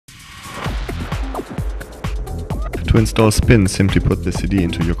To install Spin, simply put the CD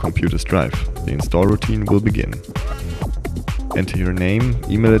into your computer's drive. The install routine will begin. Enter your name,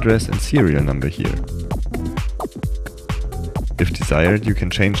 email address and serial number here. If desired, you can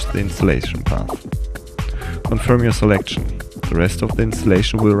change the installation path. Confirm your selection. The rest of the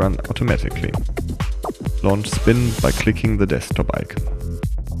installation will run automatically. Launch Spin by clicking the desktop icon.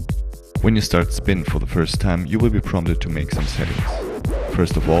 When you start Spin for the first time, you will be prompted to make some settings.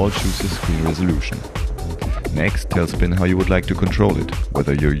 First of all, choose the screen resolution. Next, tell Spin how you would like to control it,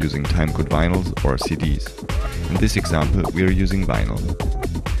 whether you're using timecode vinyls or CDs. In this example, we are using vinyl.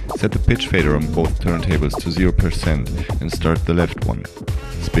 Set the pitch fader on both turntables to 0% and start the left one.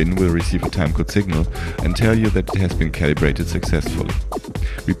 Spin will receive a timecode signal and tell you that it has been calibrated successfully.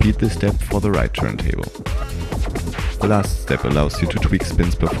 Repeat this step for the right turntable. The last step allows you to tweak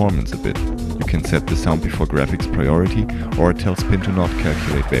Spin's performance a bit. You can set the sound before graphics priority or tell Spin to not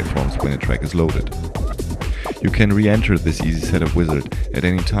calculate waveforms when a track is loaded. You can re-enter this Easy Setup wizard at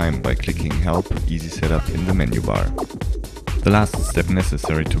any time by clicking Help, Easy Setup in the menu bar. The last step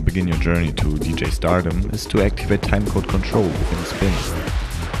necessary to begin your journey to DJ stardom is to activate timecode control within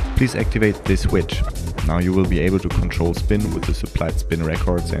Spin. Please activate this switch. Now you will be able to control Spin with the supplied Spin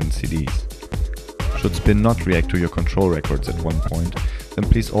records and CDs. Should Spin not react to your control records at one point, then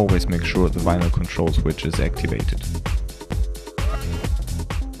please always make sure the vinyl control switch is activated.